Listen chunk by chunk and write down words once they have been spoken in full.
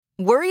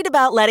Worried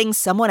about letting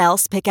someone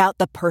else pick out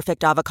the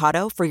perfect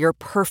avocado for your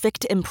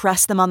perfect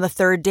impress them on the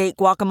third date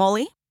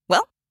guacamole?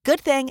 Well, good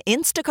thing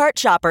Instacart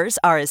shoppers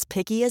are as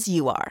picky as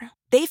you are.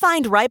 They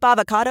find ripe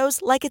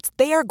avocados like it's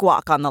their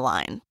guac on the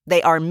line.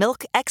 They are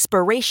milk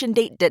expiration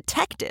date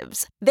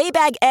detectives. They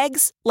bag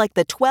eggs like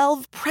the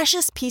 12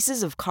 precious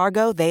pieces of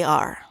cargo they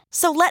are.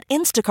 So let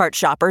Instacart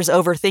shoppers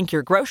overthink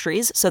your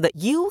groceries so that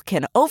you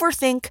can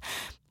overthink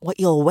what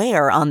you'll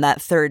wear on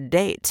that third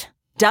date.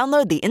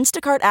 Download the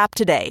Instacart app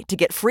today to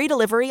get free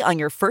delivery on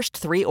your first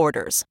 3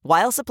 orders,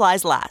 while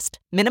supplies last.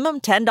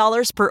 Minimum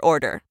 $10 per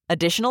order.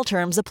 Additional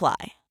terms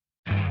apply.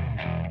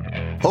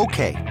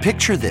 Okay,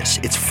 picture this.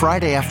 It's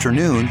Friday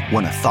afternoon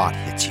when a thought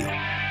hits you.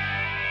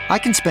 I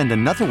can spend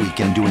another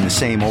weekend doing the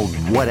same old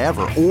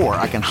whatever, or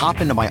I can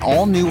hop into my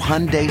all-new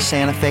Hyundai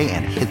Santa Fe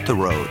and hit the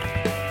road.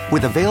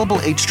 With available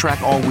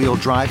H-Track all-wheel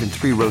drive and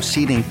 3-row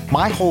seating,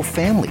 my whole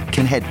family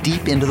can head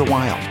deep into the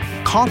wild.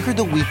 Conquer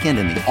the weekend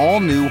in the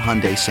all-new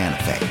Hyundai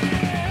Santa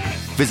Fe.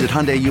 Visit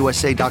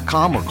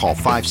HyundaiUSA.com or call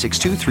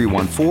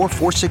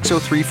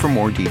 562-314-4603 for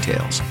more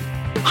details.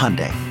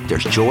 Hyundai,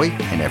 there's joy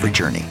in every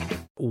journey.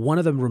 One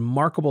of the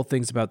remarkable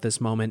things about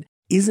this moment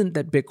isn't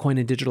that Bitcoin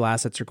and digital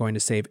assets are going to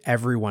save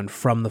everyone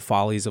from the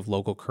follies of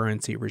local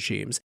currency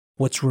regimes.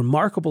 What's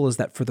remarkable is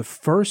that for the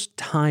first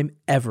time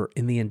ever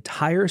in the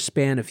entire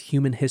span of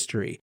human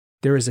history,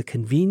 there is a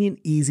convenient,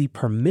 easy,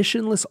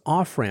 permissionless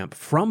off-ramp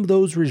from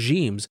those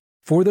regimes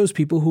for those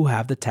people who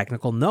have the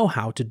technical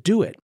know-how to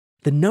do it.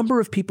 The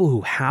number of people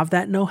who have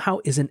that know-how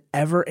is an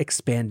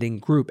ever-expanding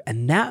group,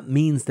 and that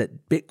means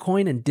that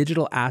Bitcoin and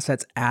digital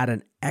assets add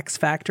an X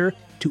factor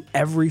to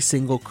every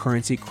single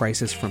currency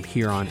crisis from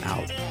here on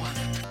out.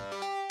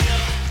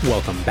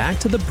 Welcome back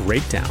to The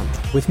Breakdown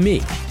with me,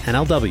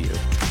 NLW.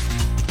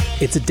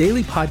 It's a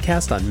daily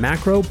podcast on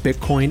macro,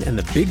 Bitcoin, and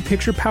the big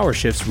picture power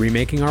shifts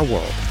remaking our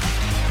world.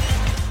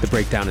 The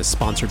Breakdown is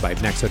sponsored by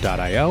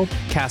Nexo.io,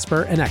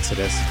 Casper, and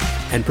Exodus,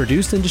 and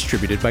produced and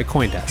distributed by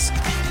CoinDesk.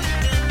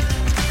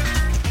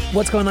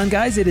 What's going on,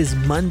 guys? It is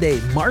Monday,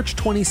 March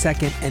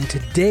 22nd, and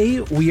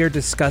today we are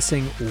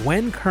discussing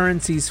when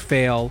currencies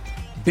fail,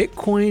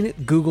 Bitcoin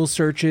Google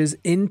searches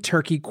in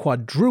Turkey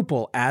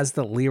quadruple as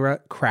the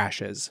lira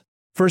crashes.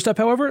 First up,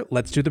 however,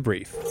 let's do the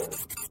brief.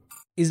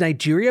 Is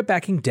Nigeria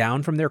backing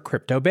down from their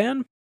crypto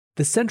ban?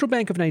 The Central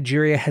Bank of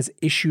Nigeria has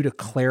issued a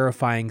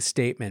clarifying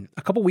statement.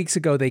 A couple weeks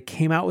ago, they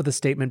came out with a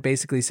statement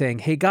basically saying,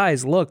 hey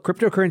guys, look,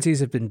 cryptocurrencies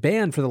have been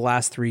banned for the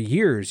last 3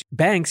 years.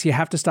 Banks, you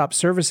have to stop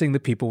servicing the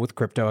people with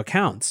crypto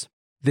accounts.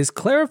 This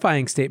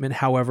clarifying statement,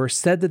 however,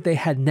 said that they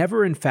had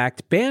never in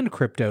fact banned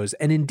cryptos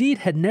and indeed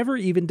had never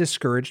even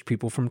discouraged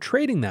people from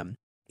trading them.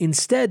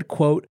 Instead,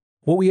 quote,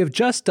 what we have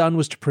just done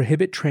was to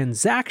prohibit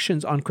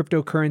transactions on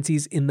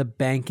cryptocurrencies in the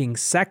banking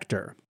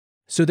sector.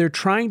 So they're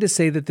trying to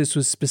say that this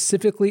was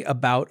specifically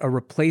about a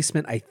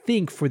replacement, I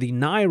think, for the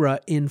Naira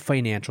in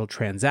financial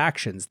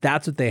transactions.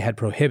 That's what they had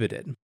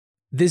prohibited.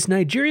 This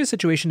Nigeria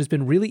situation has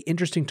been really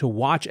interesting to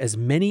watch as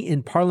many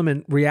in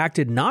parliament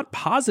reacted not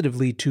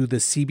positively to the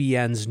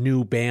CBN's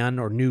new ban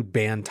or new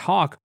ban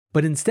talk,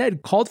 but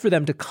instead called for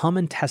them to come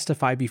and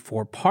testify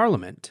before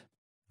parliament.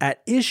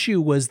 At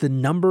issue was the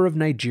number of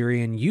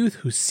Nigerian youth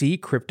who see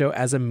crypto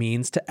as a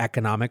means to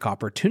economic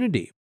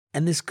opportunity.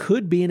 And this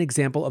could be an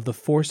example of the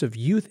force of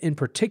youth in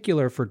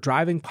particular for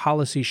driving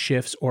policy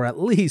shifts, or at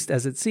least,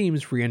 as it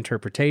seems,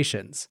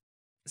 reinterpretations.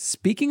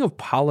 Speaking of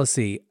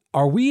policy,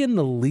 are we in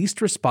the least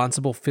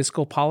responsible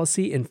fiscal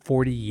policy in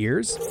 40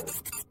 years?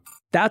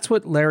 That's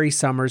what Larry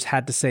Summers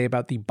had to say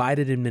about the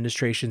Biden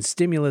administration's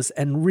stimulus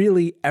and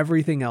really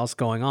everything else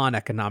going on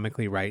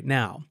economically right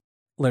now.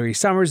 Larry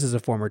Summers is a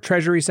former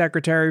Treasury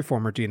Secretary,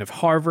 former Dean of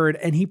Harvard,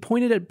 and he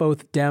pointed at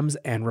both Dems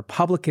and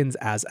Republicans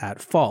as at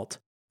fault.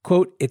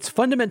 Quote, it's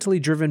fundamentally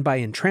driven by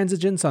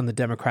intransigence on the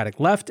Democratic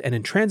left and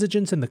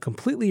intransigence in the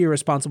completely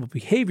irresponsible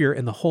behavior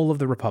in the whole of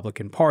the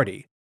Republican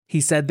Party. He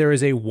said there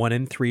is a 1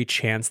 in 3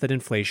 chance that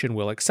inflation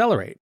will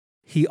accelerate.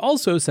 He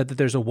also said that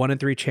there's a 1 in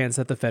 3 chance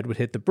that the Fed would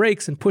hit the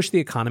brakes and push the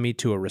economy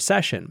to a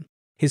recession.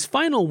 His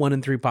final 1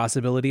 in 3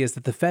 possibility is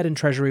that the Fed and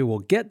Treasury will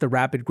get the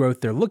rapid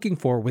growth they're looking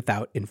for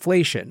without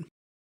inflation.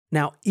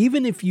 Now,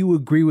 even if you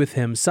agree with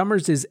him,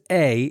 Summers is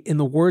A, in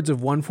the words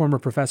of one former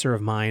professor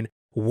of mine,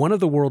 one of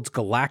the world's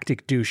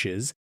galactic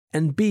douches,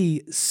 and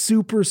B,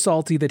 super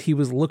salty that he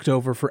was looked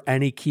over for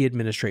any key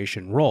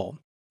administration role.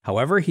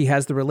 However, he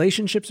has the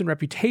relationships and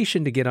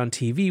reputation to get on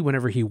TV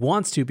whenever he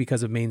wants to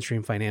because of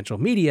mainstream financial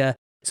media,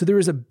 so there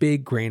is a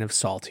big grain of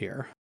salt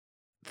here.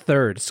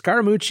 Third,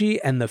 Scaramucci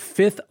and the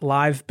 5th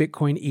live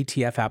Bitcoin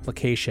ETF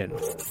application.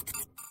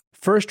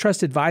 First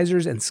Trust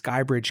Advisors and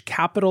Skybridge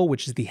Capital,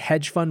 which is the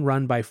hedge fund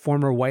run by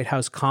former White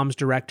House comms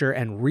director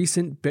and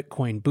recent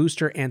Bitcoin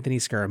booster Anthony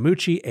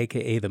Scaramucci,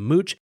 aka The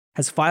Mooch,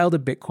 has filed a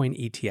Bitcoin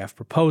ETF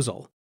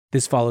proposal.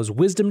 This follows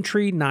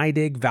WisdomTree,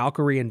 NYDIG,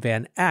 Valkyrie, and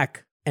Van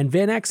Eck, and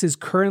Van Eck is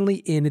currently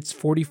in its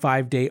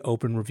 45-day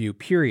open review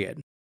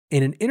period.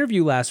 In an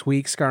interview last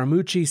week,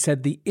 Scaramucci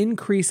said the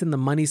increase in the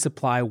money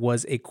supply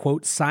was a,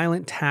 quote,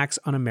 silent tax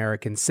on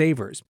American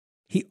savers.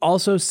 He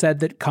also said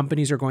that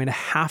companies are going to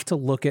have to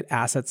look at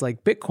assets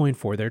like Bitcoin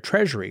for their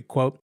treasury.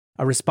 Quote,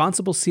 A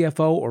responsible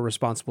CFO or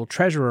responsible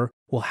treasurer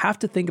will have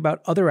to think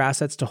about other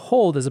assets to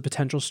hold as a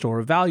potential store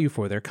of value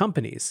for their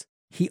companies.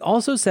 He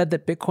also said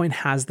that Bitcoin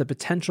has the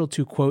potential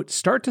to, quote,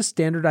 start to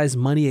standardize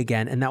money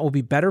again, and that will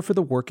be better for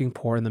the working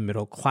poor and the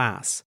middle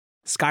class.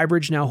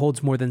 Skybridge now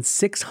holds more than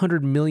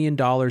 $600 million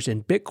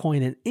in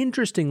Bitcoin, and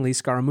interestingly,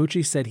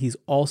 Scaramucci said he's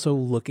also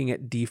looking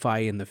at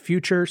DeFi in the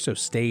future, so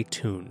stay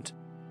tuned.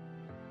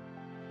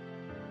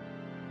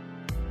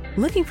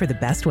 Looking for the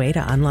best way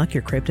to unlock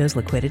your crypto's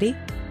liquidity?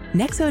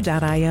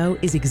 Nexo.io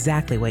is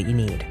exactly what you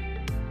need.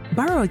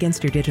 Borrow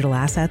against your digital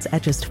assets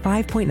at just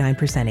 5.9%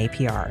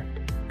 APR.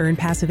 Earn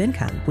passive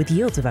income with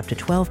yields of up to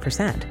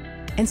 12%.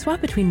 And swap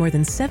between more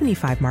than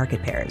 75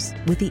 market pairs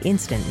with the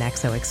instant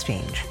Nexo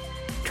exchange.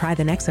 Try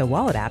the Nexo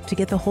Wallet app to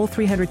get the whole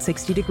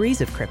 360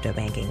 degrees of crypto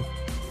banking.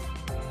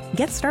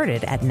 Get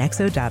started at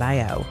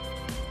Nexo.io.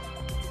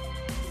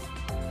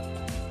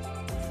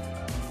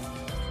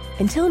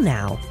 Until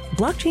now,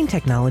 blockchain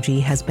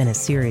technology has been a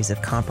series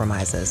of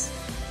compromises.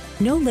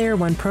 No Layer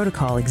 1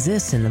 protocol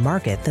exists in the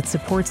market that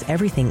supports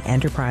everything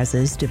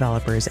enterprises,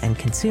 developers, and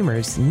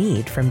consumers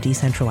need from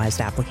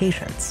decentralized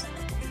applications.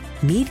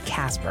 Meet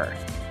Casper.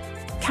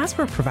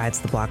 Casper provides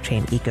the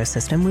blockchain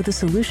ecosystem with a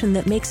solution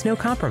that makes no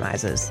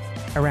compromises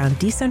around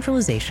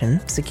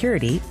decentralization,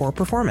 security, or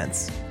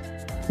performance.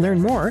 Learn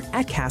more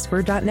at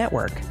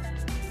casper.network.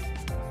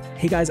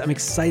 Hey guys, I'm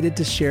excited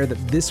to share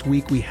that this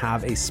week we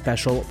have a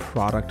special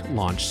product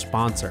launch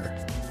sponsor.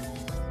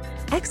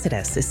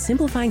 Exodus is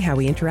simplifying how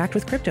we interact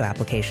with crypto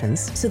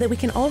applications so that we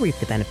can all reap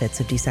the benefits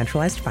of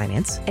decentralized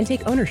finance and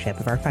take ownership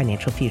of our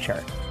financial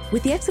future.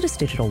 With the Exodus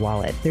digital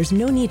wallet, there's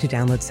no need to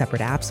download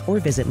separate apps or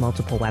visit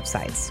multiple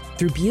websites.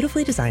 Through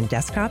beautifully designed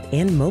desktop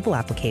and mobile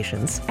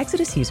applications,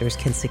 Exodus users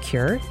can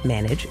secure,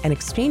 manage, and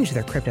exchange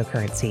their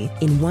cryptocurrency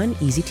in one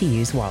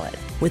easy-to-use wallet.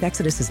 With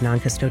Exodus's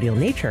non-custodial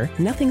nature,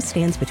 nothing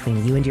stands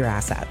between you and your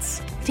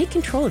assets. Take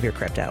control of your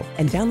crypto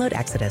and download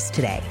Exodus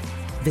today.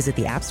 Visit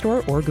the App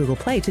Store or Google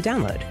Play to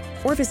download,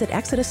 or visit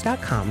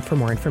exodus.com for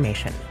more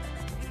information.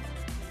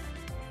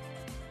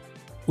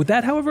 With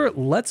that, however,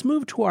 let's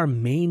move to our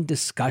main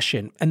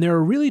discussion, and there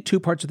are really two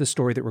parts of the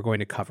story that we're going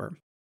to cover.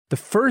 The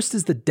first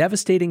is the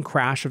devastating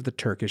crash of the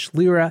Turkish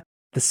lira.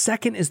 The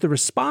second is the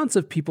response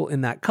of people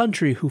in that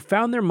country who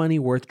found their money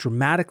worth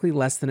dramatically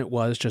less than it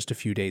was just a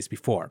few days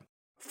before.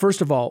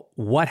 First of all,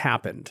 what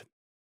happened?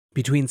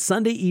 Between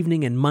Sunday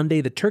evening and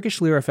Monday, the Turkish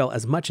lira fell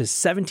as much as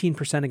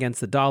 17% against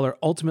the dollar,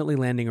 ultimately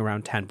landing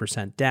around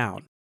 10%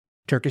 down.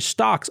 Turkish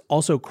stocks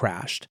also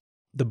crashed.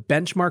 The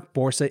benchmark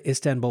Borsa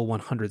Istanbul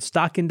 100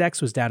 stock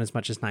index was down as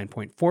much as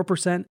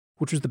 9.4%,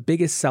 which was the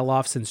biggest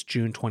sell-off since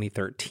June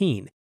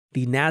 2013.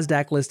 The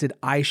Nasdaq-listed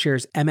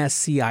iShares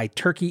MSCI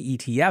Turkey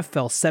ETF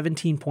fell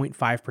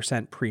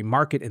 17.5%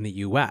 pre-market in the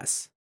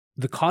US.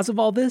 The cause of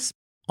all this?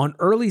 On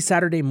early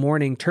Saturday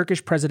morning,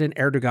 Turkish President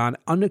Erdogan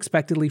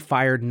unexpectedly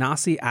fired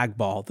Nasi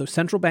Agbal, the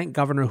central bank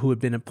governor who had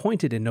been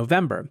appointed in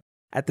November.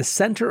 At the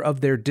center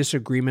of their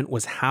disagreement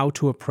was how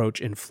to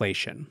approach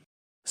inflation.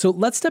 So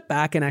let's step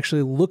back and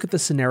actually look at the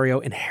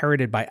scenario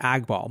inherited by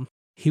Agbal.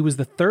 He was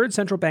the third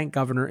central bank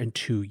governor in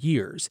 2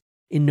 years.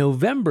 In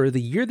November, the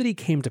year that he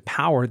came to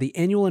power, the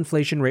annual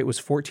inflation rate was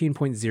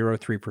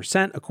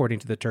 14.03%, according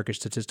to the Turkish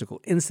Statistical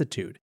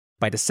Institute.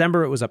 By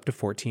December, it was up to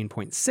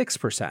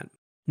 14.6%.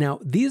 Now,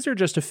 these are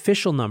just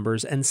official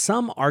numbers, and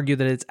some argue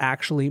that it's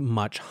actually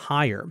much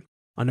higher.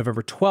 On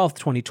November 12,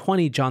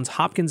 2020, Johns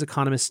Hopkins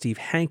economist Steve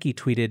Hanke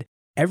tweeted,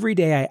 "Every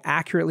day I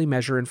accurately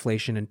measure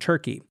inflation in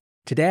Turkey.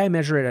 Today I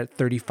measure it at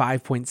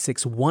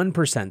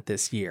 35.61%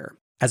 this year,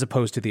 as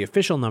opposed to the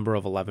official number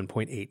of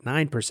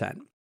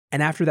 11.89%.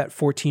 And after that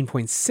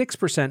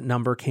 14.6%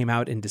 number came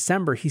out in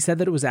December, he said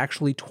that it was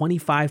actually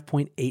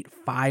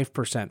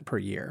 25.85% per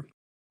year.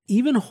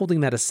 Even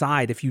holding that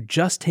aside, if you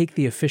just take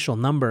the official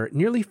number,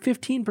 nearly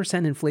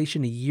 15%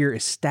 inflation a year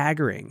is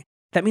staggering.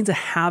 That means a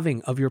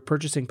halving of your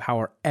purchasing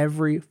power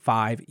every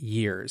 5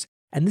 years.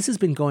 And this has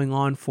been going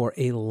on for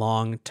a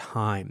long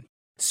time.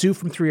 Sue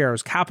from 3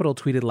 Arrows Capital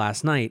tweeted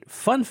last night,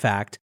 "Fun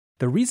fact,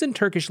 the reason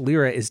Turkish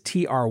lira is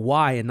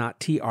TRY and not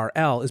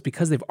TRL is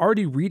because they've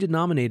already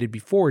redenominated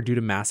before due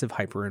to massive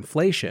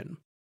hyperinflation."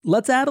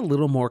 Let's add a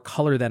little more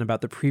color then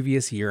about the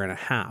previous year and a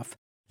half.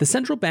 The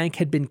central bank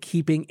had been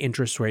keeping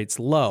interest rates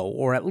low,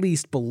 or at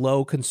least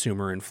below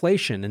consumer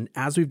inflation, and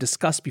as we've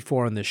discussed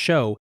before on this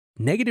show,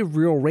 negative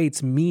real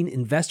rates mean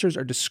investors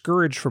are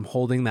discouraged from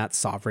holding that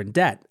sovereign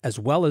debt, as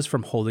well as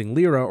from holding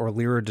lira or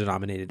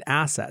lira-denominated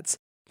assets.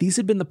 These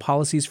had been the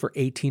policies for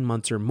 18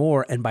 months or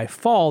more, and by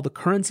fall, the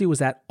currency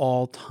was at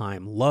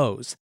all-time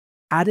lows.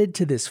 Added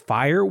to this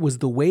fire was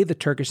the way the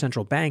Turkish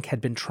central bank had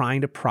been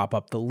trying to prop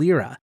up the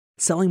lira,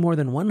 selling more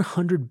than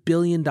 $100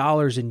 billion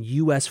in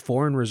US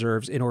foreign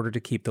reserves in order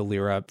to keep the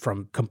lira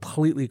from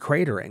completely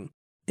cratering.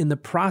 In the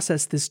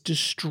process, this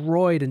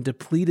destroyed and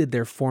depleted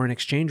their foreign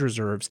exchange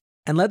reserves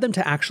and led them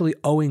to actually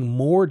owing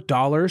more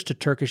dollars to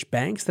Turkish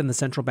banks than the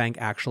central bank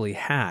actually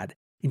had.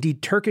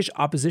 Indeed, Turkish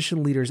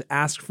opposition leaders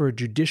asked for a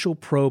judicial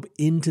probe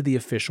into the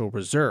official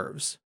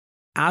reserves.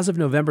 As of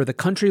November, the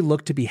country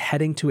looked to be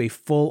heading to a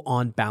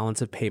full-on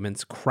balance of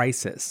payments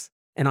crisis.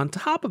 And on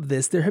top of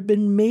this, there have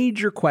been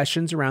major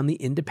questions around the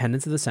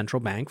independence of the central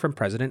bank from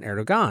President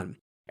Erdogan.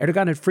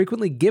 Erdogan had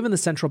frequently given the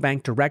central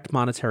bank direct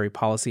monetary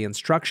policy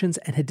instructions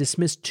and had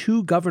dismissed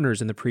 2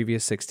 governors in the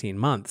previous 16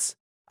 months.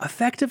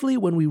 Effectively,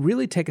 when we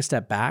really take a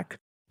step back,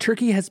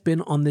 Turkey has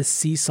been on this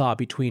seesaw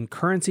between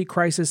currency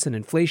crisis and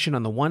inflation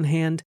on the one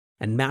hand,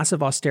 and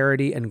massive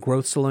austerity and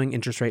growth-slowing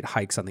interest rate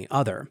hikes on the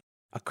other.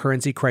 A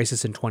currency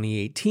crisis in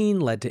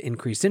 2018 led to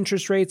increased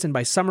interest rates, and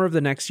by summer of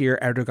the next year,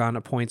 Erdogan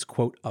appoints,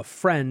 quote, a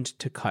friend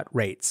to cut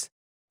rates.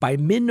 By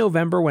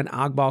mid-November, when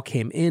Akbal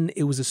came in,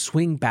 it was a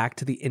swing back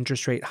to the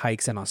interest rate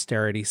hikes and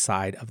austerity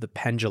side of the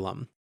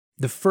pendulum.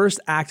 The first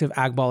act of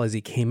Akbal as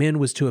he came in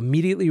was to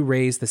immediately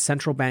raise the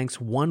central bank's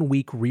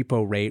 1-week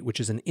repo rate,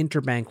 which is an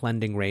interbank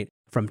lending rate,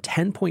 from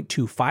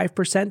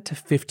 10.25% to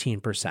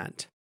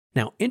 15%.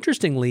 Now,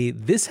 interestingly,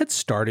 this had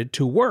started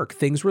to work.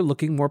 Things were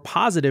looking more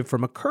positive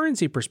from a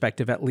currency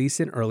perspective, at least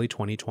in early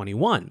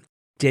 2021.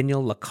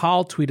 Daniel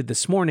Lacal tweeted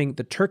this morning,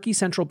 the Turkey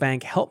central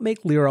bank helped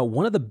make lira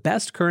one of the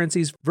best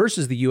currencies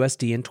versus the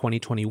USD in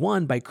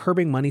 2021 by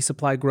curbing money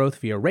supply growth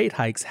via rate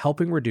hikes,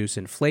 helping reduce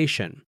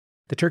inflation.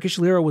 The Turkish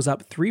lira was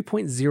up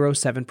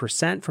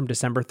 3.07% from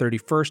December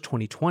 31st,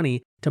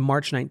 2020 to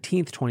March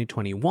 19th,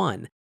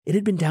 2021. It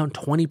had been down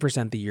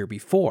 20% the year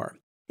before.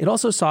 It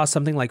also saw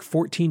something like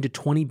 14 to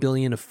 20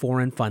 billion of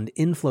foreign fund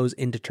inflows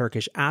into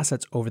Turkish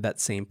assets over that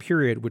same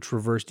period, which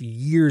reversed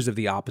years of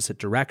the opposite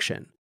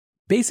direction.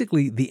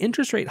 Basically, the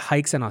interest rate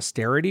hikes and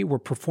austerity were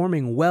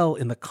performing well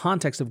in the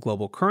context of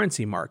global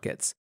currency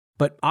markets,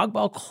 but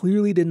Akbal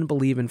clearly didn't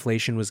believe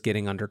inflation was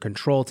getting under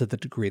control to the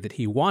degree that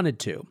he wanted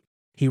to.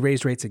 He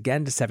raised rates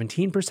again to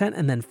 17%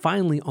 and then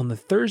finally, on the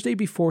Thursday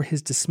before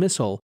his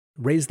dismissal,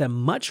 raised them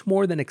much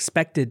more than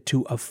expected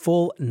to a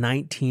full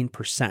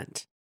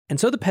 19%. And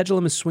so the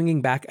pendulum is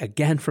swinging back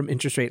again from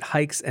interest rate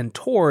hikes and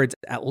towards,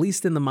 at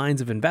least in the minds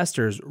of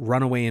investors,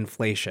 runaway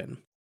inflation.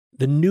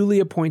 The newly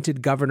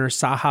appointed governor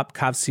Sahap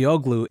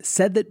Kavcioglu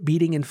said that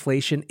beating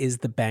inflation is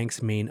the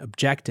bank's main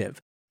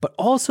objective, but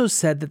also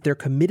said that they're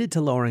committed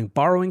to lowering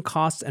borrowing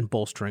costs and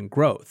bolstering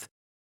growth.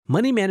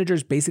 Money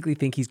managers basically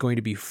think he's going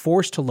to be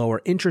forced to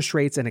lower interest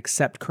rates and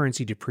accept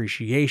currency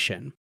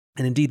depreciation.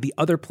 And indeed, the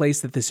other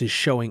place that this is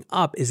showing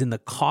up is in the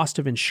cost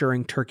of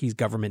insuring Turkey's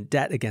government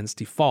debt against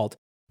default,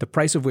 the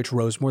price of which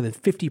rose more than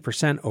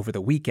 50% over the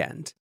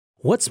weekend.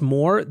 What's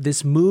more,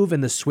 this move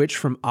and the switch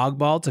from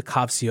Akbal to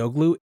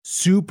Kavcioglu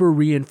super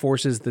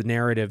reinforces the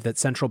narrative that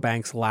central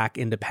banks lack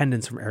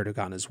independence from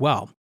Erdogan as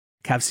well.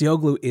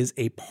 Kavcioglu is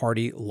a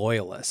party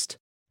loyalist.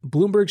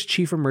 Bloomberg's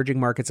chief emerging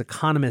markets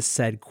economist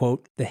said,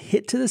 quote, the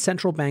hit to the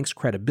central bank's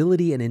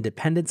credibility and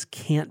independence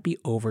can't be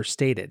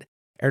overstated.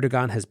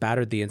 Erdogan has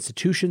battered the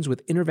institutions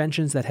with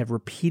interventions that have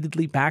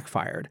repeatedly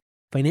backfired.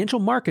 Financial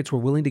markets were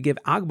willing to give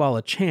Akbal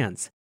a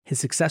chance. His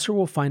successor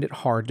will find it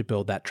hard to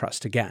build that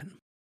trust again.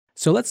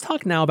 So let's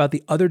talk now about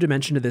the other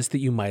dimension to this that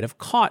you might have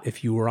caught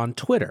if you were on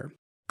Twitter.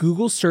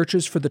 Google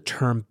searches for the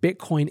term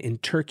Bitcoin in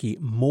Turkey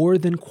more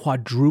than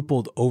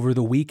quadrupled over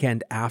the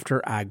weekend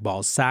after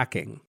Akbal's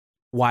sacking.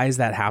 Why is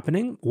that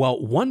happening? Well,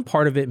 one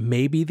part of it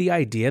may be the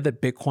idea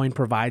that Bitcoin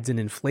provides an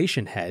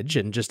inflation hedge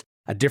and just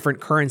a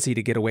different currency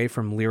to get away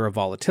from lira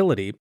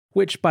volatility,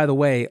 which, by the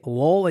way,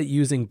 lol at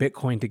using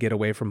Bitcoin to get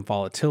away from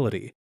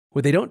volatility.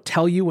 What they don't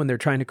tell you when they're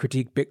trying to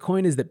critique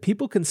Bitcoin is that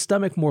people can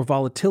stomach more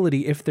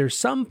volatility if there's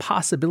some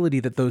possibility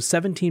that those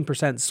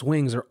 17%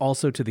 swings are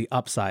also to the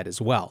upside as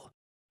well.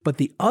 But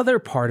the other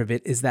part of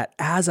it is that,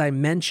 as I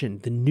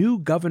mentioned, the new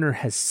governor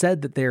has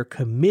said that they are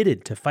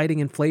committed to fighting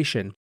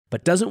inflation,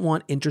 but doesn't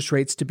want interest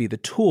rates to be the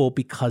tool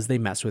because they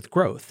mess with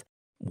growth.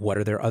 What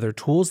are their other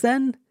tools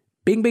then?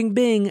 Bing, bing,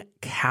 bing,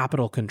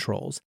 capital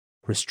controls,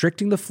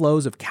 restricting the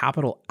flows of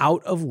capital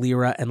out of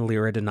lira and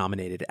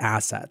lira-denominated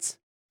assets.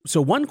 So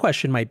one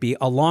question might be,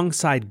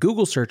 alongside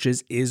Google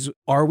searches,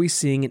 are we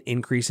seeing an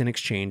increase in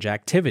exchange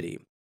activity?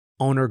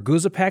 Owner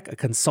Guzapek, a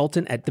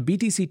consultant at the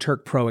BTC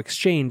Turk Pro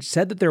exchange,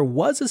 said that there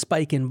was a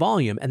spike in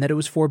volume and that it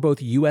was for both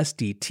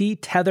USDT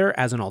Tether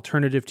as an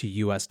alternative to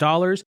US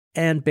dollars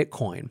and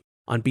Bitcoin.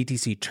 On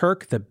BTC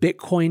Turk, the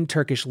Bitcoin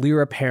Turkish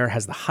lira pair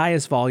has the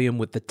highest volume,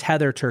 with the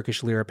Tether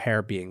Turkish lira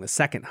pair being the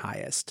second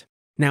highest.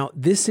 Now,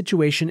 this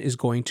situation is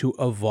going to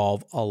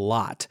evolve a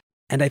lot.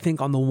 And I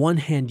think on the one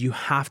hand, you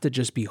have to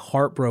just be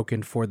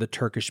heartbroken for the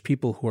Turkish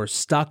people who are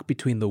stuck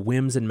between the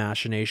whims and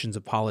machinations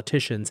of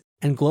politicians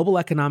and global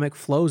economic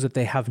flows that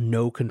they have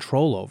no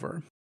control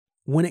over.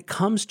 When it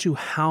comes to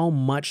how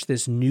much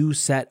this new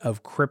set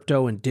of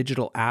crypto and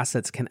digital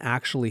assets can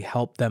actually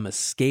help them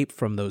escape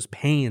from those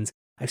pains,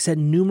 I've said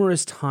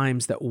numerous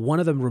times that one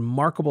of the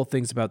remarkable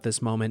things about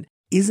this moment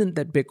isn't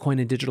that Bitcoin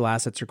and digital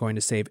assets are going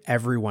to save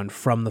everyone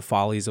from the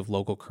follies of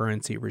local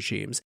currency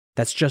regimes.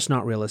 That's just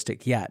not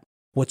realistic yet.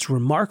 What's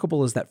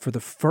remarkable is that for the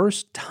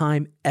first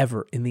time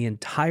ever in the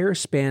entire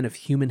span of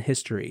human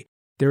history,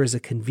 there is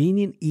a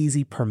convenient,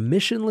 easy,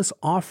 permissionless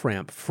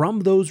off-ramp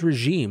from those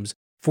regimes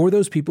for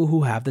those people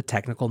who have the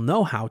technical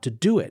know-how to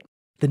do it.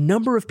 The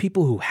number of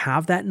people who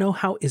have that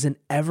know-how is an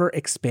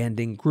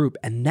ever-expanding group,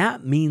 and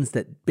that means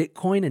that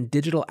Bitcoin and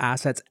digital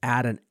assets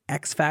add an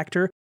X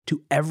factor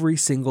to every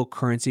single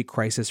currency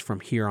crisis from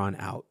here on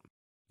out.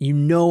 You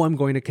know I'm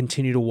going to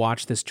continue to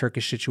watch this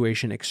Turkish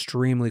situation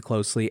extremely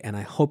closely, and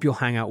I hope you'll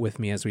hang out with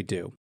me as we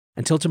do.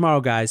 Until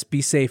tomorrow, guys,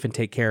 be safe and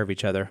take care of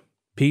each other.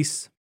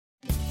 Peace.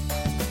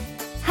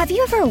 Have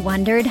you ever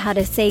wondered how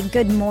to say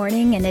good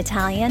morning in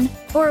Italian?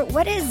 Or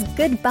what is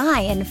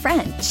goodbye in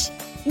French?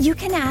 You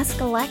can ask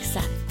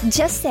Alexa.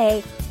 Just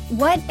say,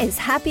 what is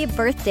happy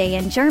birthday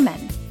in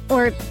German?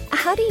 Or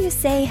how do you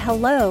say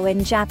hello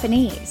in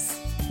Japanese?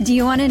 Do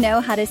you want to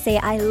know how to say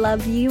I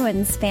love you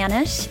in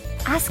Spanish?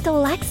 Ask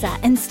Alexa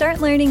and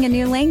start learning a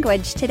new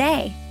language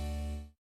today.